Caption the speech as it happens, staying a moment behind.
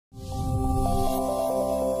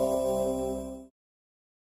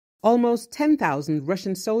Almost 10,000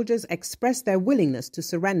 Russian soldiers expressed their willingness to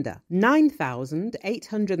surrender.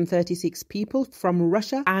 9,836 people from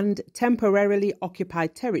Russia and temporarily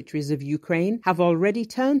occupied territories of Ukraine have already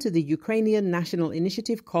turned to the Ukrainian national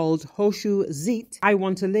initiative called Hoshu Zit, I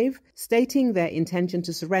Want to Live, stating their intention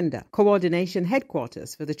to surrender. Coordination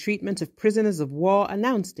Headquarters for the Treatment of Prisoners of War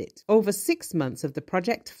announced it. Over 6 months of the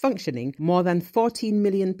project functioning, more than 14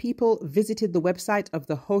 million people visited the website of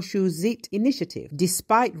the Hoshu Zit initiative,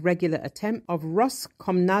 despite regular attempt of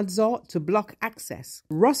Roskomnadzor to block access.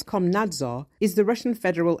 Roskomnadzor is the Russian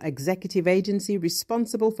federal executive agency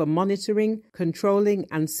responsible for monitoring, controlling,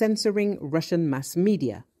 and censoring Russian mass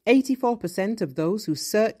media. 84% of those who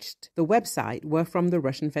searched the website were from the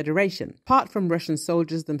Russian Federation. Apart from Russian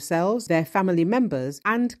soldiers themselves, their family members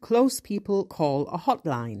and close people call a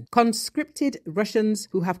hotline. Conscripted Russians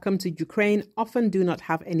who have come to Ukraine often do not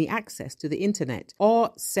have any access to the internet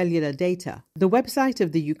or cellular data. The website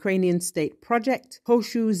of the Ukrainian state project,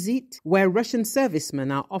 Hoshu Zit, where Russian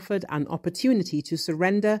servicemen are offered an opportunity to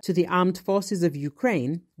surrender to the armed forces of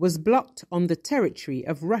Ukraine, was blocked on the territory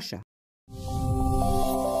of Russia.